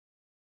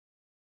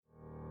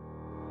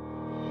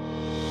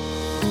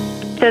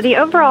So the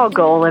overall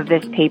goal of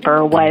this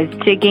paper was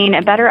to gain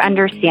a better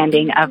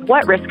understanding of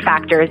what risk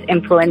factors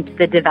influence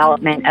the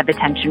development of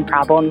attention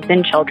problems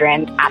in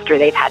children after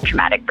they've had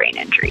traumatic brain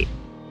injury.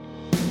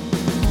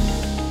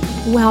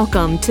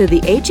 Welcome to the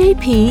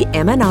HAP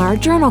M&R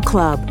Journal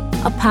Club,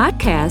 a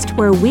podcast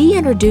where we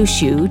introduce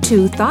you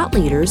to thought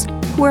leaders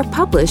who are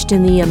published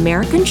in the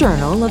American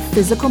Journal of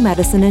Physical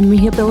Medicine and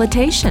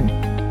Rehabilitation.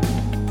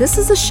 This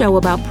is a show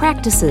about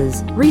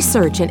practices,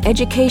 research, and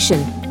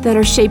education that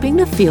are shaping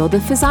the field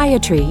of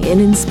physiatry in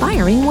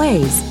inspiring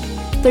ways.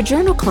 The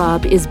Journal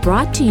Club is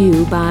brought to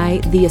you by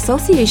the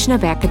Association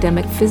of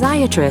Academic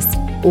Physiatrists,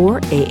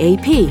 or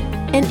AAP,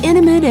 an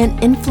intimate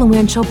and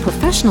influential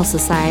professional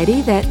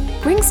society that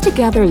brings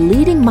together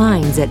leading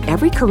minds at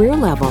every career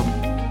level.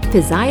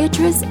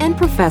 Physiatrists and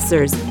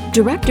professors,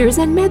 directors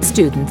and med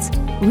students,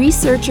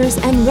 researchers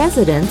and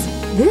residents,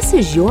 this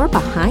is your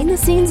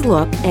behind-the-scenes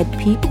look at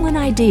people and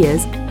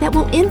ideas that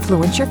will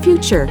influence your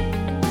future.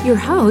 Your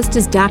host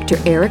is Dr.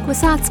 Eric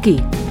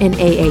Wisotsky, an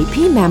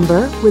AAP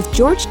member with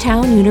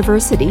Georgetown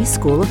University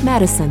School of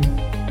Medicine.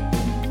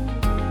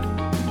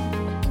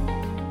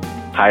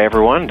 Hi,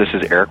 everyone. This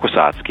is Eric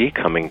Wisotsky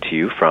coming to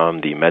you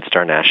from the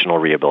MedStar National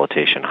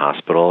Rehabilitation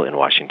Hospital in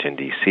Washington,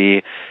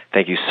 D.C.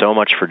 Thank you so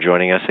much for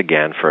joining us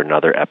again for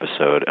another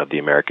episode of the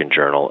American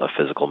Journal of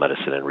Physical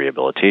Medicine and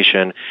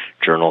Rehabilitation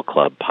Journal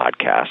Club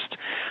podcast.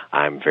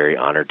 I'm very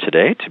honored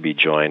today to be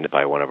joined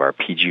by one of our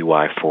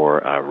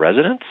PGY4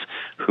 residents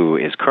who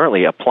is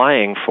currently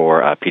applying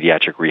for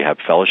pediatric rehab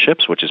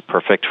fellowships, which is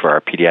perfect for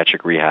our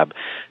pediatric rehab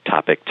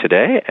topic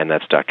today, and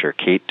that's Dr.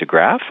 Kate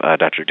DeGraff.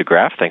 Dr.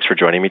 DeGraff, thanks for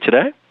joining me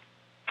today.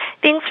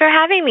 Thanks for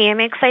having me. I'm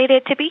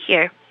excited to be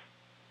here.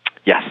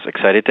 Yes,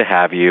 excited to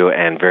have you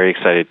and very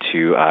excited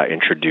to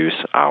introduce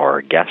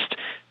our guest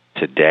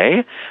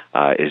today.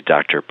 Is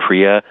Dr.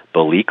 Priya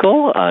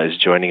Balikal, is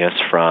joining us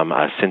from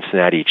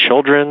Cincinnati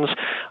Children's.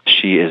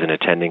 She is an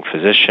attending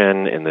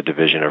physician in the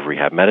Division of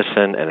Rehab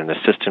Medicine and an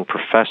assistant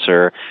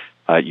professor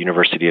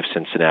University of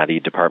Cincinnati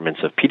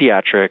Departments of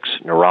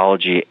Pediatrics,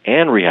 Neurology,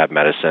 and Rehab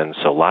Medicine,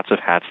 so lots of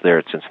hats there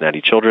at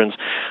Cincinnati Children's.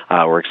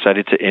 We're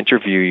excited to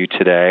interview you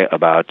today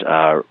about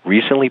a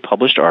recently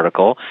published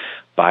article,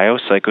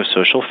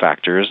 Biopsychosocial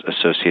Factors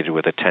Associated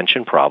with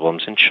Attention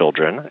Problems in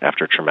Children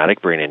After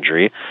Traumatic Brain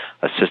Injury,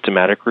 a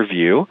systematic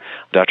review.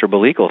 Dr.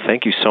 Balikal,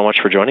 thank you so much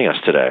for joining us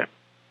today.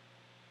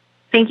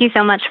 Thank you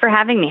so much for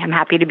having me. I'm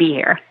happy to be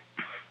here.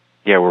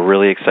 Yeah, we're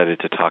really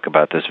excited to talk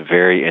about this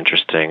very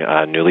interesting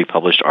newly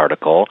published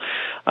article.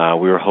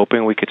 We were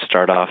hoping we could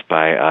start off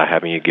by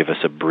having you give us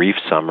a brief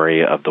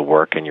summary of the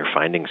work and your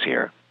findings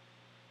here.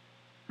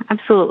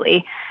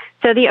 Absolutely.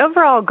 So the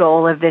overall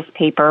goal of this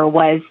paper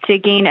was to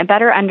gain a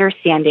better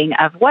understanding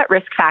of what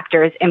risk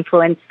factors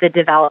influence the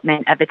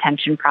development of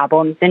attention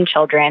problems in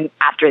children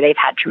after they've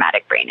had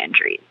traumatic brain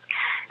injuries.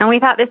 And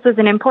we thought this was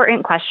an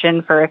important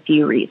question for a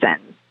few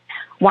reasons.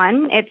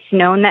 One, it's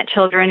known that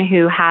children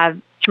who have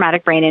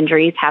traumatic brain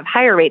injuries have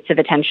higher rates of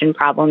attention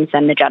problems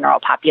than the general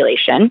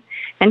population.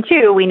 And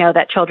two, we know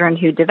that children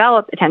who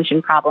develop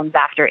attention problems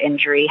after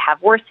injury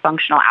have worse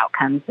functional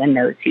outcomes than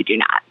those who do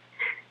not.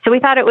 So we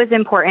thought it was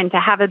important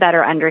to have a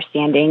better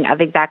understanding of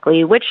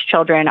exactly which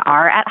children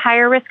are at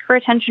higher risk for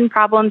attention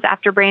problems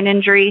after brain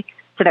injury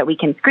so that we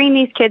can screen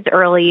these kids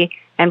early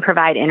and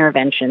provide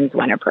interventions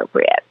when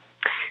appropriate.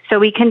 So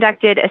we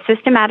conducted a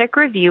systematic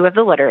review of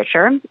the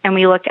literature, and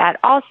we looked at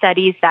all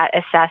studies that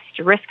assessed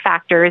risk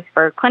factors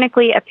for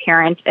clinically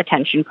apparent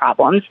attention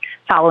problems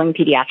following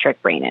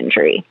pediatric brain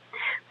injury.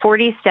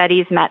 40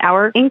 studies met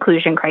our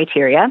inclusion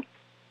criteria,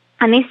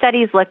 and these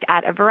studies looked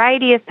at a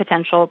variety of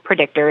potential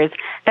predictors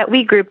that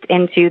we grouped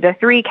into the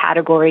three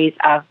categories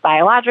of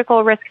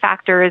biological risk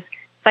factors,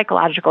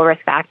 psychological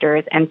risk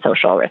factors, and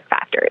social risk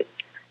factors.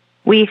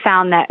 We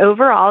found that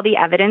overall the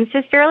evidence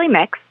is fairly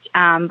mixed,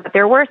 but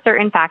there were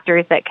certain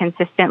factors that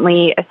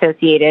consistently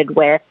associated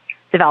with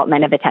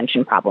development of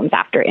attention problems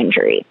after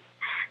injury.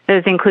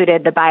 Those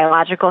included the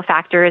biological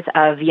factors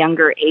of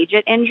younger age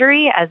at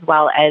injury, as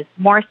well as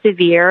more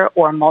severe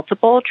or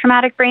multiple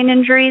traumatic brain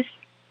injuries.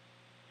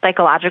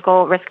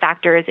 Psychological risk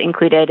factors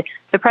included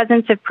the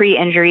presence of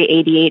pre-injury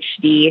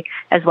ADHD,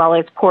 as well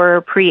as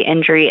poor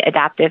pre-injury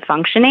adaptive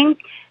functioning.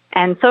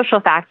 And social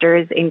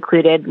factors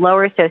included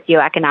lower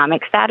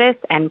socioeconomic status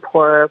and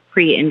poor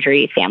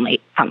pre-injury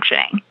family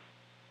functioning.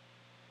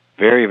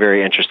 Very,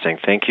 very interesting.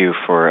 Thank you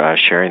for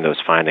sharing those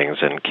findings,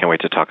 and can't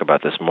wait to talk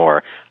about this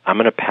more. I'm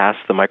going to pass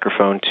the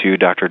microphone to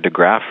Dr.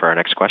 DeGraff for our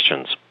next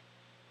questions.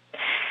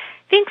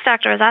 Thanks,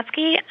 Dr.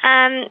 Wisotsky.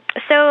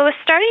 So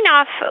starting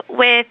off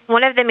with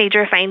one of the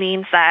major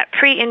findings that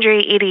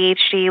pre-injury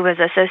ADHD was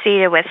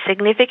associated with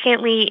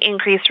significantly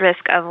increased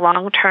risk of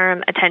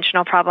long-term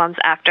attentional problems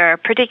after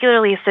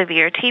particularly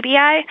severe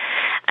TBI.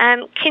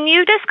 Can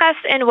you discuss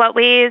in what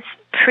ways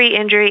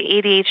pre-injury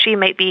ADHD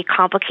might be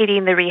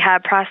complicating the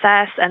rehab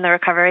process and the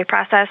recovery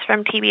process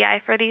from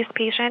TBI for these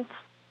patients?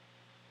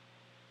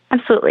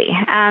 Absolutely.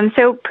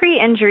 So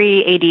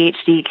pre-injury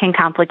ADHD can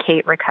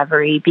complicate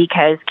recovery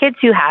because kids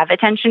who have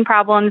attention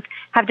problems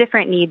have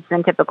different needs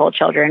than typical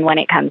children when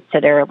it comes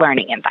to their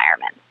learning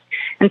environments.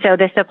 And so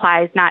this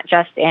applies not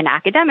just in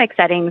academic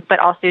settings, but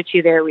also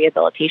to their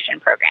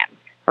rehabilitation programs,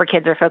 where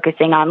kids are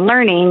focusing on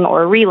learning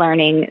or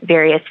relearning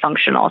various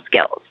functional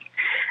skills.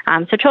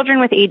 So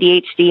children with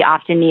ADHD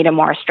often need a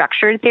more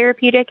structured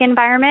therapeutic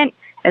environment,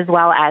 as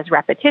well as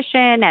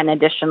repetition and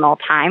additional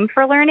time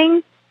for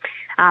learning.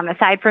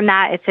 Aside from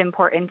that, it's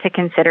important to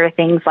consider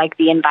things like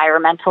the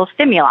environmental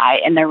stimuli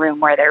in the room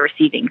where they're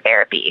receiving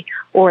therapy,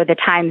 or the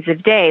times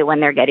of day when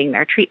they're getting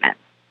their treatment.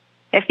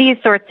 If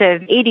these sorts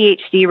of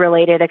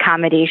ADHD-related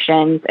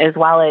accommodations, as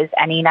well as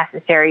any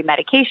necessary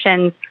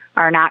medications,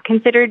 are not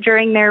considered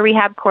during their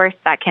rehab course,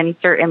 that can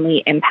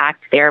certainly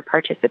impact their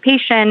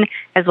participation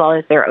as well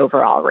as their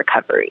overall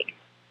recovery.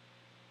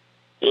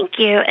 Thank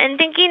you. And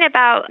thinking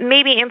about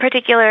maybe in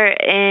particular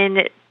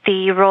in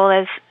the role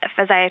as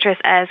physiatrists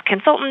as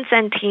consultants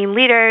and team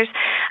leaders,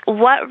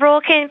 what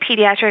role can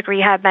pediatric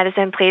rehab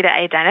medicine play to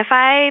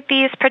identify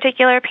these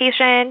particular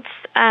patients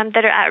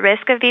that are at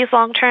risk of these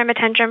long-term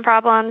attention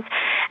problems,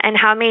 and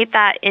how may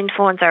that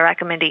influence our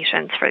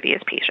recommendations for these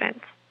patients?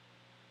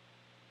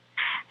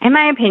 In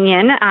my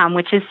opinion,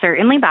 which is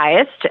certainly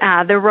biased,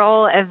 the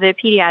role of the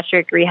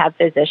pediatric rehab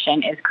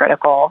physician is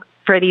critical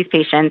for these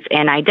patients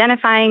in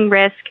identifying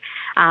risk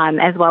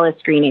as well as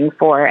screening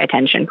for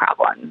attention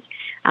problems.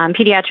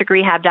 Pediatric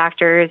rehab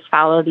doctors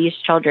follow these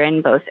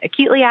children both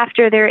acutely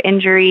after their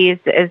injuries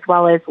as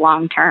well as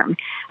long-term.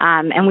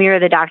 And we are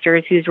the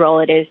doctors whose role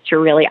it is to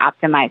really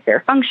optimize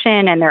their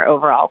function and their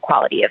overall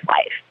quality of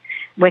life.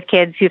 With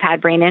kids who've had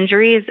brain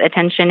injuries,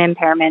 attention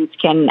impairments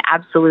can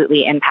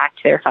absolutely impact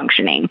their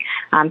functioning.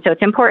 So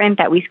it's important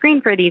that we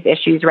screen for these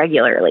issues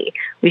regularly.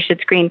 We should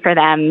screen for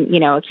them,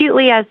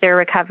 acutely as they're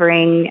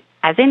recovering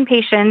as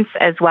inpatients,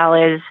 as well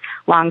as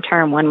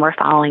long-term when we're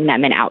following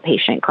them in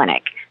outpatient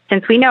clinic,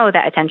 since we know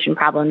that attention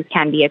problems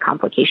can be a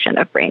complication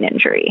of brain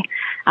injury.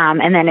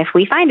 And then if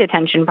we find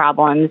attention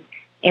problems,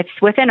 it's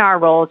within our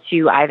role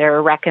to either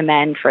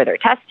recommend further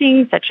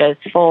testing, such as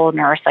full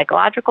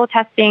neuropsychological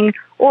testing,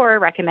 or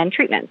recommend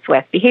treatments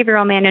with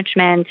behavioral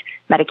management,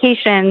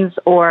 medications,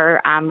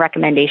 or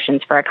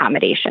recommendations for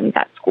accommodations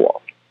at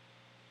school.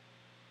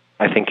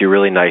 I think you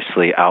really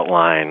nicely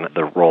outline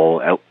the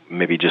role,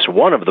 maybe just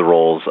one of the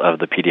roles of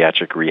the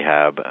pediatric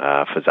rehab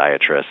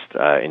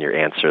physiatrist in your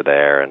answer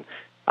there. And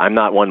I'm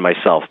not one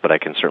myself, but I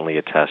can certainly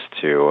attest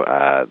to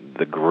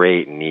the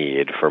great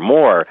need for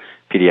more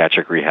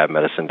pediatric rehab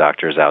medicine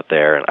doctors out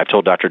there. And I've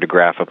told Dr.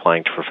 DeGraff,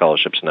 applying for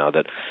fellowships now,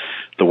 that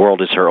the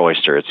world is her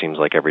oyster. It seems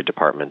like every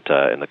department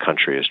in the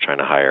country is trying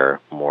to hire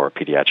more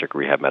pediatric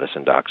rehab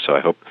medicine docs. So I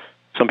hope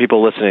some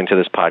people listening to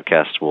this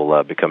podcast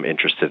will become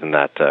interested in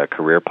that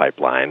career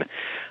pipeline.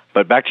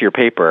 But back to your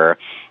paper,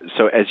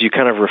 so as you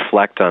kind of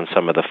reflect on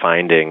some of the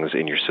findings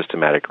in your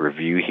systematic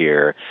review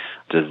here,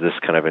 does this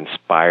kind of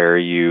inspire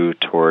you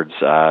towards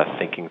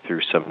thinking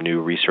through some new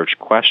research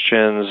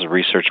questions,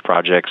 research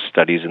projects,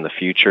 studies in the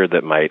future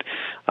that might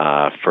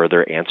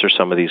further answer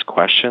some of these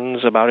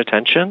questions about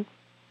attention?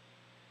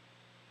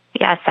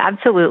 Yes,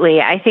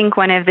 absolutely. I think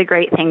one of the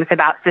great things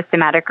about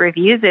systematic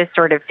reviews is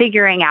sort of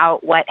figuring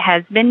out what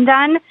has been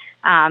done,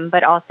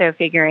 but also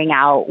figuring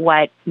out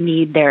what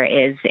need there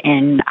is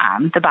in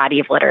the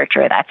body of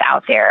literature that's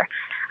out there.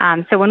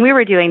 So when we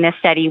were doing this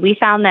study, we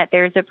found that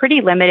there's a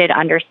pretty limited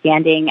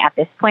understanding at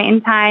this point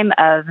in time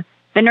of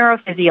the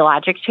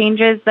neurophysiologic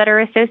changes that are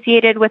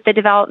associated with the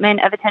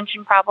development of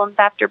attention problems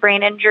after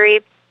brain injury.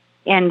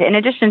 And in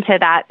addition to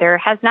that, there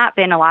has not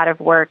been a lot of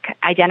work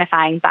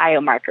identifying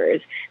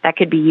biomarkers that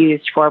could be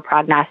used for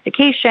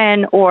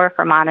prognostication or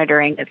for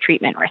monitoring of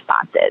treatment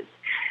responses.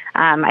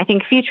 I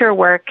think future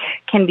work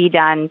can be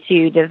done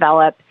to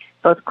develop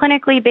both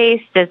clinically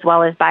based as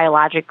well as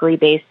biologically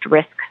based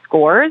risk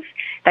scores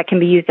that can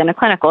be used in a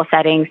clinical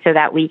setting so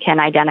that we can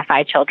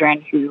identify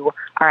children who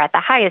are at the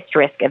highest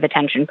risk of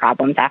attention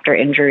problems after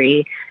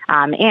injury,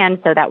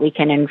 and so that we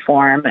can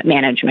inform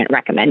management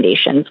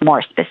recommendations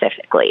more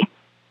specifically.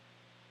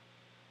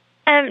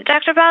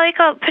 Dr.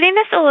 Balico, putting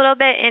this a little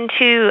bit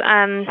into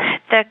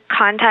the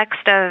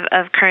context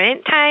of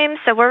current times,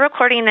 so we're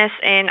recording this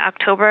in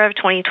October of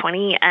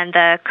 2020, and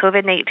the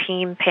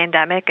COVID-19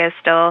 pandemic is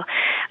still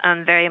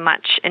very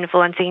much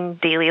influencing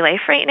daily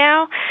life right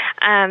now.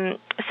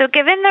 So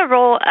given the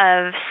role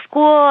of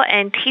school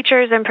and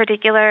teachers in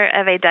particular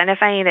of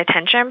identifying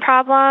attention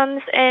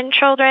problems in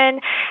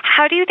children,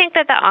 how do you think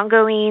that the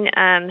ongoing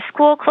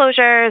school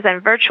closures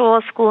and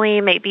virtual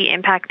schooling may be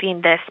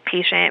impacting this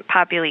patient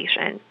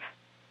population?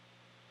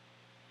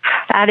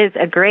 That is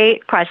a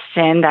great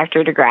question,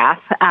 Dr. DeGraff,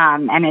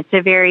 and it's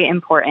a very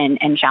important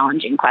and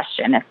challenging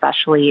question,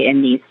 especially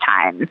in these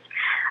times.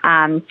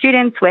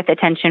 Students with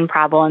attention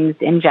problems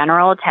in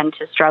general tend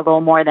to struggle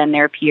more than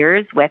their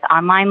peers with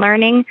online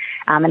learning,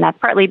 and that's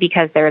partly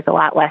because there's a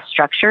lot less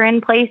structure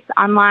in place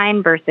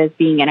online versus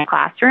being in a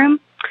classroom.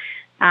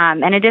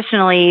 And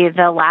additionally,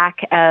 the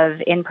lack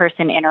of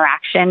in-person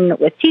interaction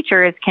with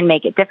teachers can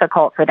make it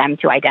difficult for them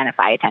to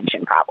identify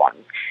attention problems.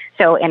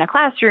 So in a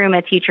classroom,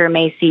 a teacher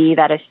may see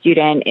that a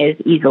student is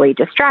easily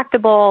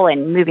distractible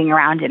and moving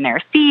around in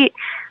their seat,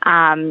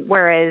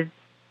 whereas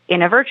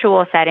in a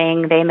virtual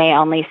setting, they may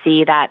only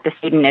see that the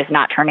student is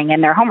not turning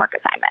in their homework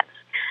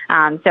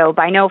assignments. So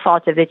by no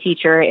fault of the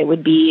teacher, it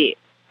would be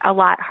a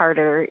lot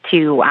harder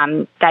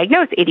to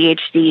diagnose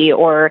ADHD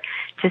or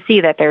to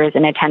see that there is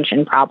an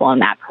attention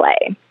problem at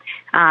play.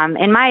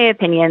 In my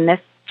opinion, this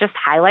just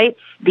highlights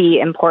the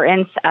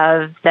importance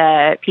of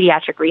the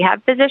pediatric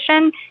rehab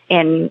physician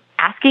in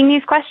asking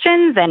these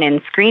questions and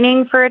in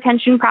screening for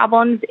attention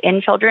problems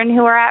in children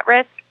who are at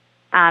risk,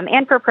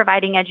 and for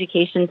providing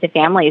education to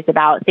families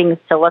about things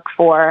to look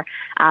for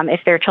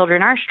if their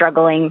children are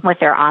struggling with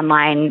their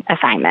online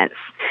assignments.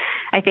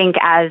 I think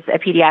as a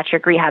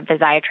pediatric rehab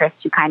physiatrist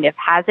who kind of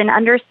has an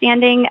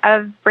understanding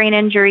of brain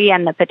injury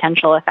and the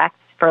potential effects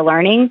for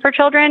learning for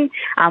children,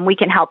 we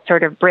can help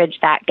sort of bridge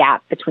that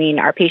gap between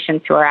our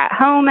patients who are at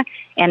home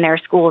and their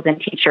schools and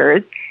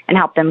teachers and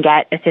help them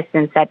get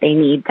assistance that they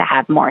need to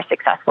have more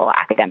successful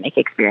academic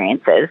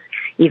experiences,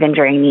 even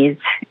during these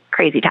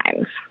crazy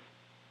times.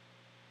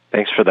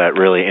 Thanks for that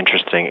really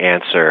interesting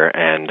answer.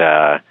 And,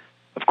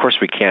 of course,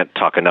 we can't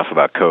talk enough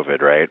about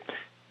COVID, right?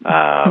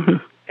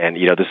 And,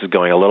 this is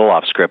going a little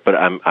off script, but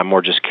I'm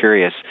more just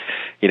curious,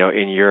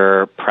 in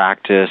your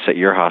practice at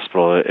your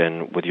hospital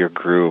and with your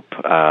group,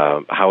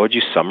 how would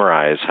you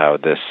summarize how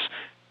this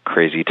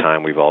crazy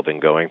time we've all been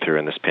going through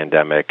in this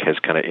pandemic has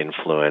kind of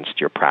influenced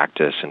your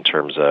practice in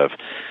terms of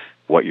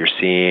what you're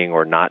seeing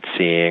or not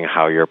seeing,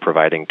 how you're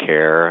providing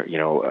care?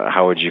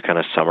 How would you kind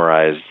of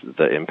summarize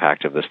the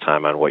impact of this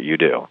time on what you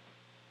do?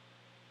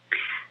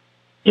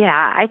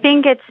 Yeah, I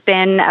think it's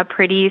been a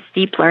pretty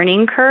steep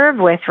learning curve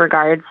with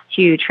regards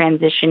to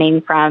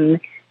transitioning from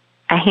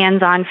a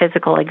hands-on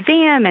physical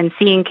exam and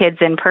seeing kids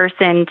in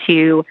person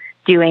to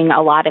doing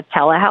a lot of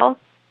telehealth.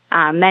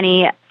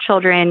 Many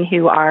children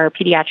who are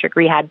pediatric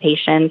rehab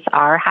patients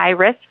are high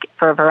risk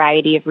for a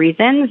variety of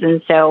reasons,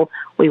 and so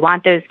we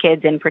want those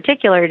kids in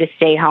particular to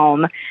stay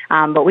home,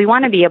 but we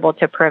want to be able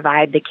to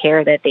provide the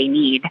care that they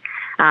need.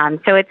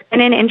 So it's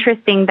been an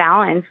interesting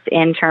balance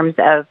in terms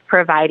of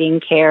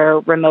providing care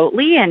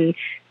remotely and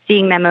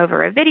seeing them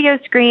over a video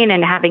screen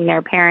and having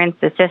their parents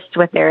assist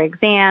with their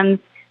exams,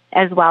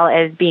 as well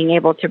as being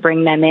able to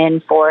bring them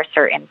in for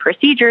certain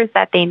procedures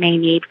that they may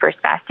need for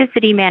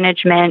spasticity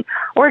management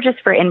or just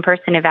for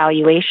in-person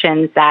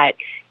evaluations that,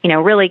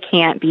 really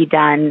can't be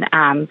done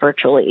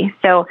virtually.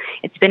 So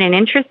it's been an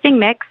interesting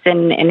mix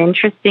and an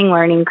interesting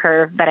learning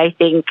curve, but I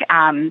think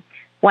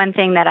one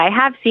thing that I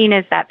have seen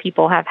is that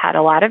people have had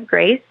a lot of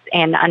grace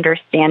and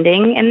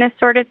understanding in this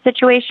sort of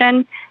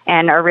situation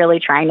and are really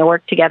trying to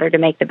work together to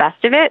make the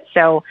best of it.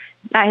 So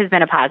that has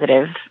been a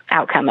positive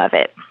outcome of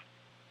it.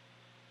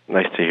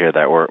 Nice to hear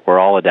that. We're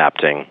all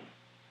adapting.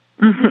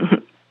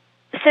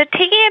 So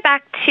taking it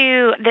back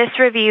to this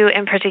review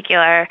in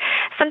particular,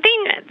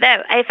 something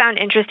that I found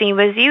interesting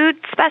was you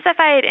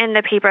specified in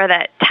the paper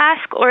that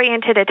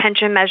task-oriented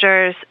attention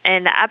measures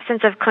in the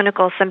absence of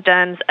clinical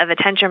symptoms of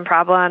attention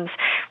problems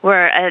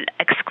were an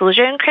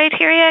exclusion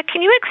criteria.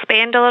 Can you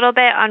expand a little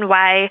bit on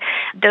why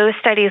those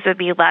studies would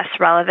be less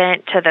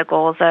relevant to the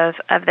goals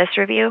of this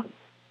review?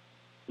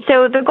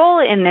 So the goal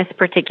in this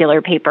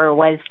particular paper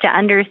was to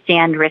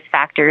understand risk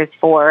factors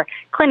for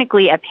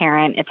clinically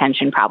apparent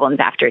attention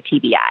problems after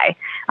TBI,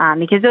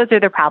 because those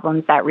are the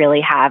problems that really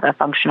have a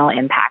functional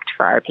impact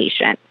for our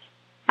patients.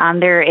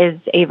 There is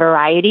a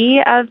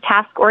variety of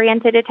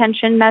task-oriented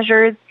attention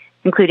measures,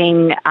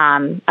 including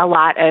a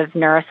lot of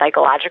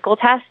neuropsychological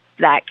tests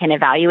that can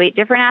evaluate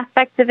different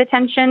aspects of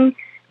attention,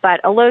 but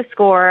a low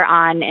score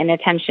on an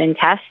attention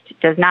test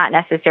does not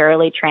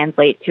necessarily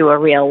translate to a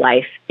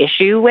real-life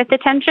issue with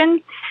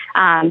attention.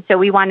 So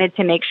we wanted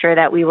to make sure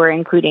that we were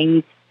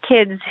including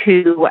kids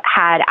who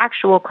had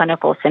actual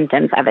clinical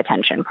symptoms of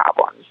attention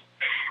problems.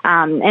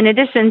 In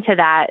addition to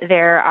that,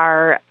 there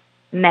are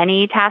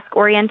many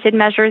task-oriented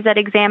measures that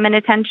examine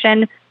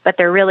attention, but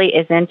there really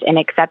isn't an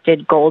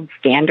accepted gold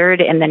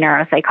standard in the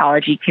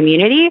neuropsychology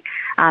community.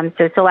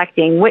 So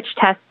selecting which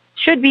tests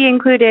should be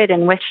included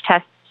and which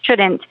tests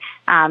shouldn't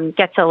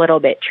gets a little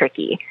bit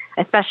tricky,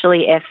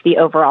 especially if the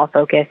overall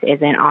focus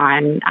isn't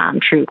on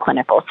true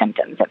clinical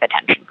symptoms of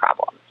attention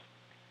problems.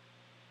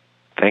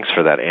 Thanks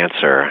for that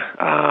answer.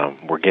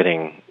 We're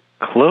getting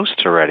close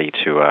to ready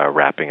to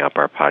wrapping up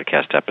our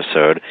podcast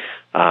episode.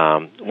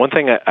 One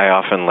thing I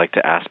often like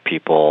to ask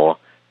people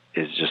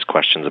is just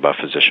questions about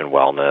physician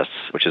wellness,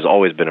 which has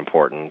always been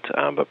important,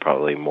 but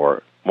probably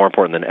more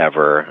important than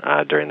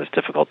ever during this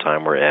difficult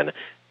time we're in.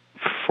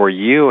 For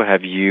you,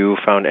 have you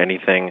found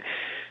anything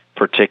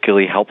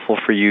particularly helpful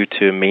for you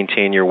to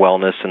maintain your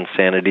wellness and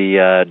sanity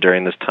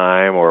during this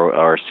time,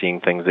 or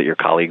seeing things that your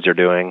colleagues are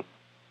doing?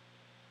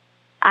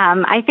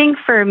 I think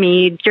for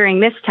me, during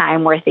this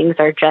time where things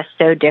are just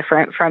so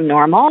different from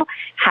normal,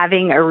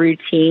 having a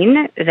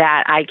routine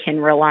that I can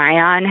rely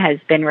on has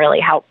been really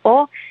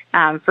helpful.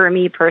 For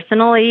me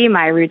personally,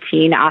 my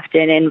routine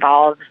often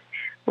involves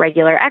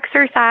regular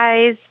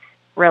exercise,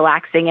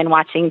 relaxing and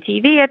watching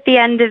TV at the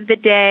end of the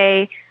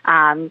day,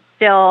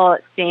 still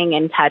staying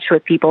in touch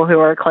with people who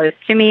are close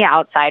to me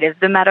outside of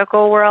the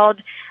medical world.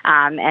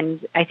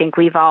 And I think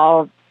we've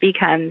all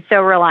become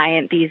so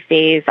reliant these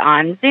days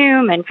on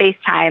Zoom and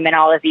FaceTime and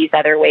all of these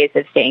other ways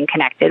of staying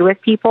connected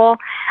with people.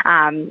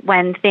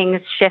 When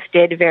things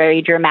shifted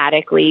very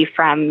dramatically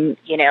from,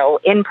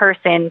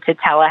 in-person to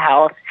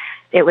telehealth,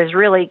 it was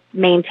really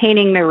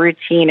maintaining the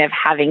routine of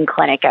having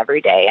clinic every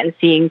day and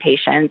seeing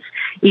patients,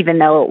 even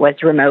though it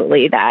was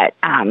remotely, that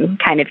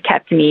kind of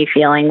kept me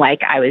feeling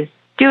like I was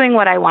doing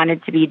what I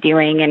wanted to be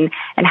doing and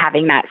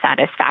having that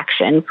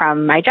satisfaction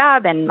from my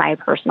job and my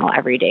personal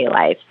everyday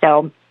life.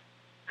 So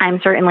I'm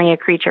certainly a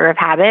creature of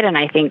habit, and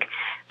I think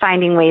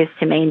finding ways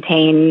to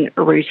maintain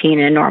routine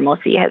and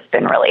normalcy has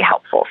been really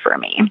helpful for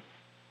me.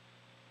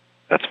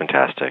 That's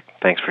fantastic.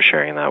 Thanks for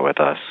sharing that with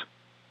us.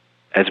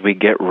 As we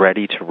get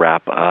ready to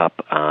wrap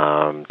up,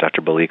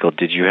 Dr. Balikel,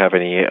 did you have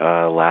any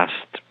last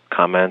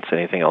comments,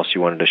 anything else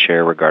you wanted to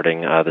share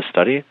regarding the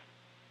study?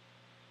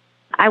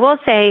 I will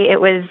say it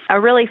was a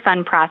really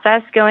fun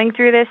process going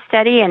through this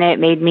study, and it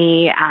made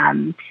me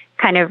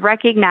kind of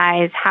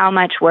recognize how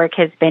much work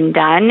has been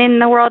done in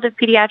the world of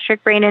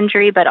pediatric brain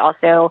injury, but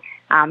also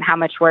how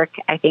much work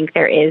I think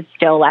there is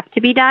still left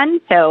to be done.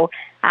 So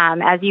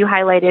as you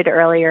highlighted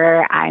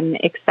earlier, I'm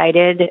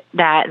excited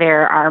that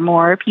there are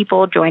more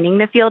people joining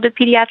the field of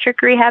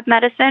pediatric rehab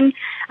medicine.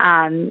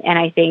 And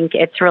I think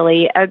it's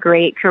really a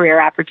great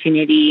career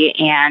opportunity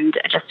and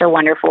just a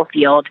wonderful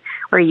field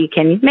where you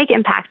can make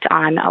impact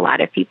on a lot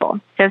of people.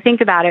 So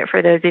think about it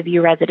for those of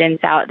you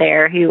residents out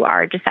there who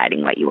are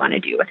deciding what you want to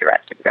do with the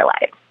rest of your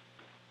life.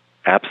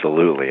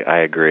 Absolutely. I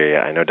agree.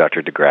 I know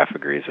Dr. DeGraff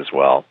agrees as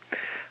well.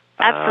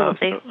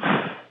 Absolutely.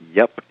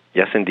 Yep.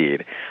 Yes,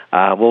 indeed.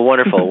 Well,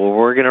 wonderful. Well,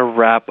 we're going to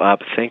wrap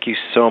up. Thank you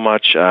so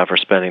much for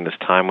spending this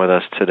time with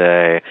us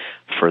today.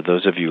 For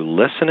those of you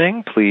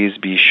listening, please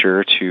be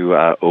sure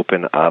to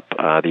open up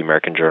the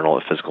American Journal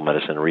of Physical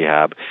Medicine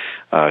Rehab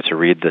to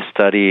read the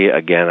study.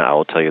 Again, I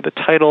will tell you the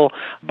title,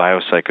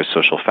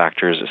 Biopsychosocial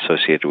Factors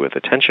Associated with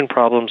Attention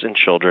Problems in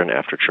Children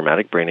After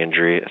Traumatic Brain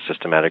Injury, a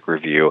Systematic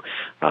Review.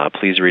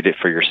 Please read it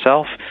for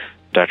yourself.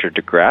 Dr.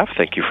 DeGraff,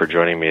 thank you for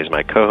joining me as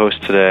my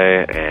co-host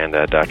today, and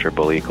Dr.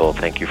 Balikel,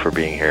 thank you for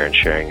being here and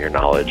sharing your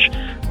knowledge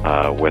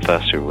with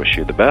us. We wish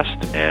you the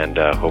best, and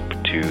hope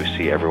to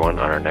see everyone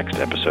on our next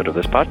episode of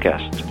this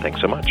podcast.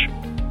 Thanks so much.